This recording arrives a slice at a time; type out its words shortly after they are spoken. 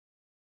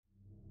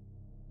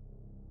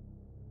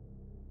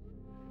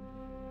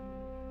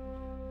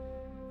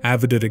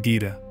Avadhuta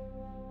Gita.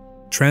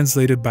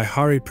 Translated by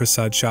Hari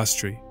Prasad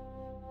Shastri.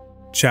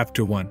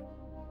 Chapter 1.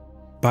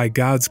 By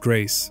God's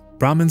grace,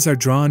 Brahmins are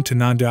drawn to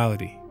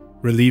non-duality,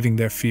 relieving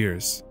their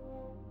fears.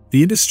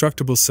 The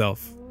indestructible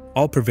self,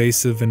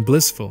 all-pervasive and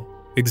blissful,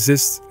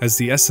 exists as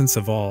the essence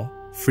of all,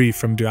 free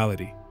from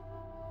duality.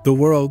 The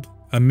world,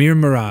 a mere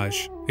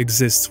mirage,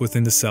 exists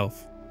within the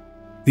self.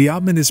 The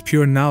Atman is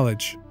pure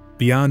knowledge,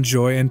 beyond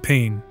joy and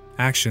pain,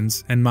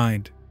 actions and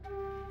mind.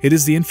 It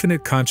is the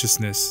infinite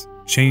consciousness,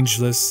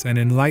 changeless and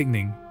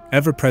enlightening,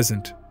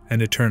 ever-present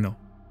and eternal.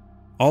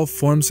 All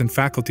forms and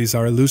faculties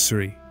are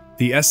illusory,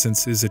 the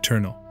essence is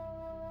eternal.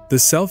 The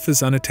self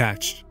is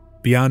unattached,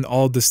 beyond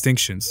all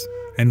distinctions,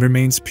 and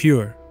remains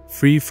pure,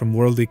 free from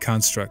worldly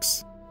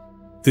constructs.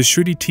 The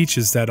Shruti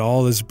teaches that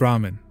all is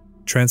Brahman,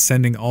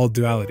 transcending all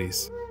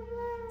dualities.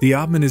 The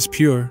Atman is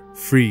pure,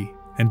 free,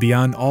 and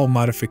beyond all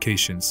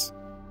modifications.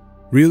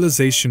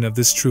 Realization of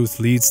this truth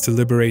leads to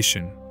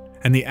liberation,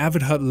 and the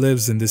Avadhuta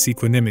lives in this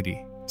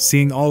equanimity,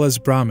 seeing all as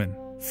Brahman,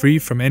 free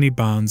from any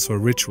bonds or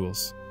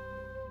rituals.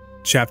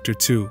 Chapter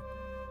 2.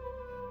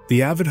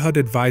 The Avadhuta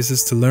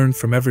advises to learn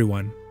from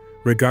everyone,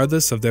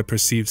 regardless of their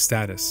perceived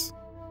status.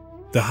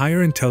 The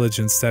higher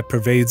intelligence that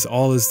pervades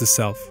all is the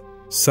self,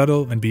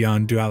 subtle and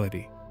beyond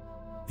duality.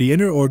 The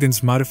inner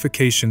organ's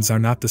modifications are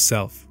not the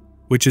self,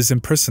 which is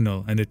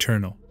impersonal and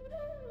eternal.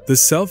 The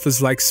self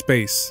is like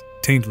space,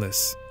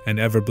 taintless, and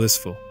ever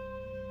blissful.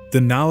 The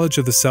knowledge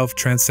of the self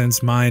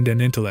transcends mind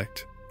and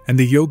intellect, and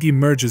the yogi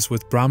merges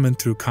with Brahman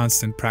through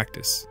constant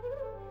practice.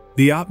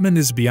 The Atman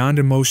is beyond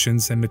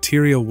emotions and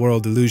material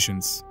world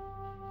illusions.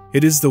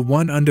 It is the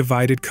one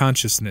undivided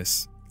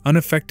consciousness,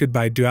 unaffected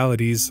by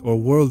dualities or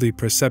worldly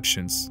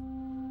perceptions.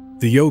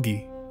 The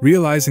yogi,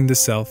 realizing the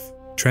self,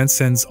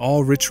 transcends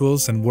all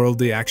rituals and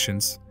worldly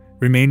actions,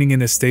 remaining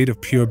in a state of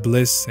pure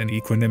bliss and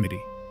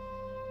equanimity.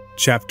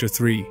 Chapter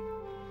 3.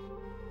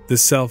 The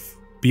self,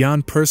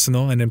 beyond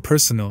personal and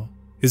impersonal,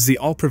 is the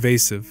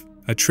all-pervasive,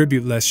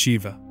 attributeless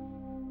Shiva.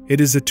 It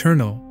is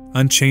eternal,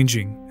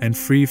 unchanging, and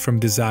free from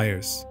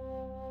desires.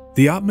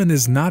 The Atman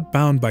is not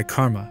bound by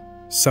karma,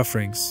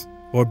 sufferings,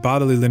 or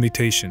bodily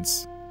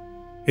limitations.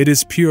 It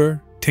is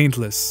pure,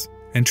 taintless,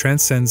 and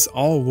transcends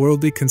all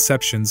worldly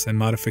conceptions and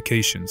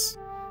modifications.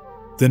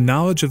 The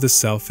knowledge of the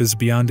self is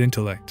beyond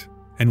intellect,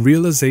 and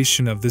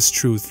realization of this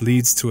truth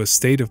leads to a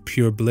state of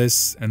pure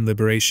bliss and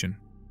liberation.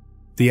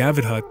 The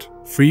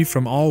Avadhuta, free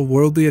from all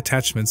worldly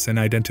attachments and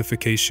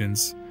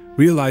identifications,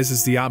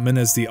 realizes the Atman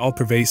as the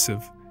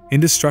all-pervasive,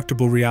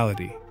 indestructible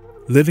reality,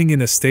 living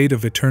in a state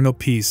of eternal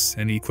peace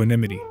and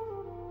equanimity.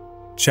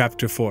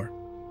 Chapter 4.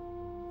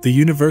 The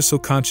universal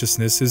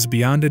consciousness is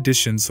beyond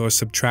additions or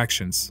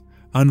subtractions,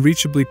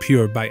 unreachably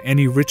pure by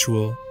any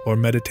ritual or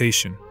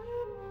meditation.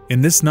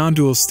 In this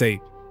non-dual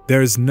state,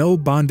 there is no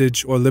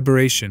bondage or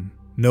liberation,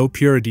 no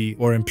purity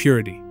or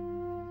impurity.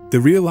 The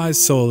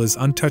realized soul is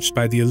untouched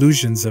by the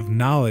illusions of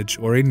knowledge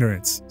or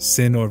ignorance,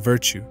 sin or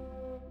virtue.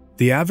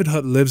 The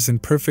Avadhuta lives in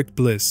perfect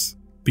bliss,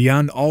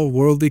 beyond all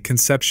worldly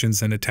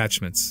conceptions and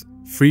attachments,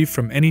 free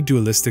from any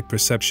dualistic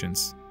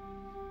perceptions.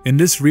 In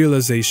this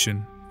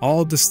realization,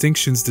 all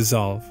distinctions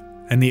dissolve,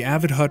 and the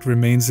Avadhuta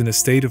remains in a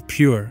state of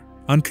pure,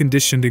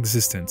 unconditioned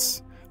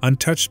existence,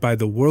 untouched by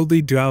the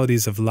worldly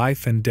dualities of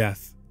life and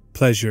death,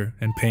 pleasure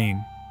and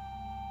pain.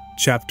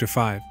 Chapter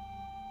 5.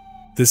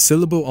 The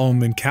syllable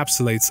Om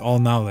encapsulates all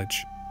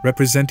knowledge,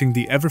 representing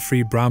the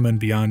ever-free Brahman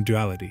beyond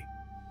duality.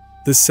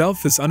 The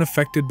self is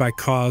unaffected by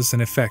cause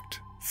and effect,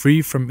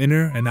 free from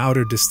inner and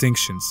outer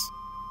distinctions.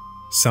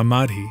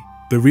 Samadhi,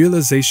 the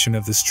realization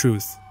of this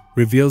truth,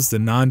 reveals the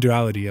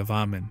non-duality of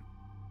Atman.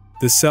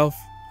 The self,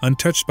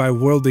 untouched by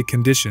worldly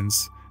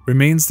conditions,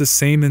 remains the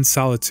same in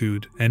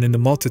solitude and in the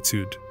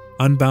multitude,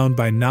 unbound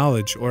by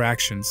knowledge or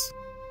actions.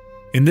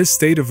 In this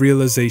state of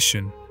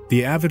realization,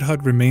 the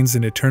Avadhuta remains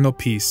in eternal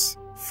peace,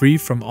 free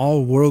from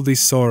all worldly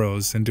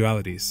sorrows and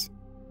dualities.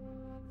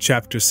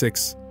 Chapter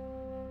 6.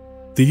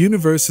 The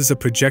universe is a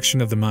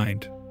projection of the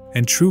mind,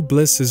 and true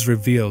bliss is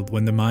revealed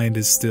when the mind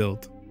is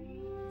stilled.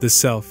 The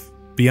self,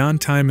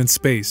 beyond time and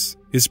space,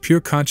 is pure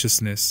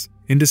consciousness,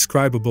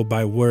 indescribable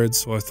by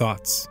words or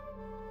thoughts.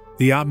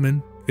 The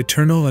Atman,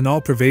 eternal and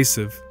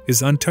all-pervasive,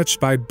 is untouched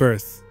by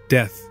birth,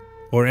 death,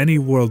 or any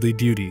worldly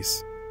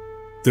duties.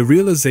 The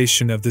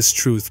realization of this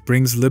truth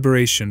brings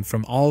liberation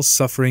from all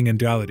suffering and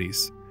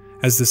dualities,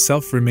 as the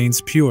self remains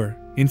pure,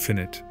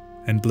 infinite,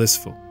 and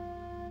blissful.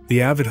 The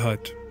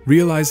Avadhuta,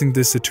 realizing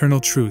this eternal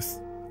truth,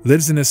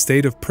 lives in a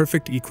state of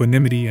perfect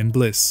equanimity and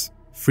bliss,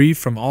 free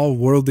from all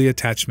worldly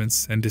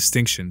attachments and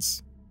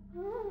distinctions.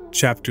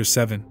 Chapter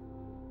 7.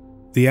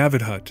 The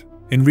Avadhuta,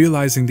 in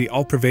realizing the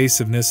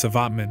all-pervasiveness of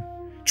Atman,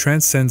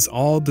 transcends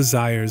all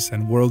desires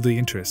and worldly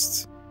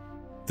interests.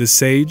 The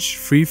sage,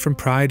 free from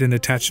pride and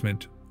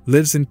attachment,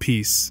 lives in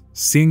peace,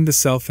 seeing the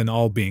self in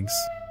all beings.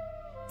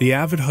 The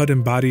Avadhuta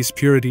embodies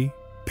purity,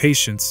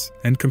 patience,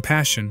 and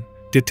compassion,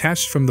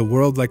 detached from the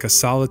world like a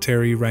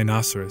solitary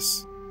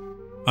rhinoceros.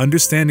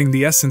 Understanding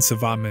the essence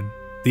of Atman,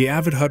 the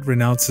Avadhuta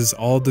renounces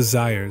all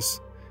desires,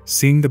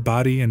 seeing the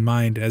body and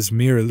mind as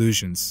mere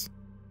illusions.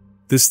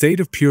 The state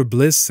of pure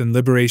bliss and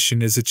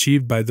liberation is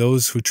achieved by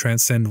those who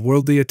transcend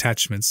worldly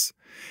attachments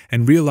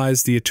and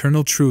realize the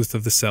eternal truth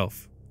of the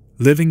self,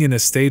 living in a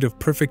state of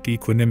perfect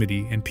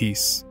equanimity and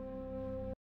peace.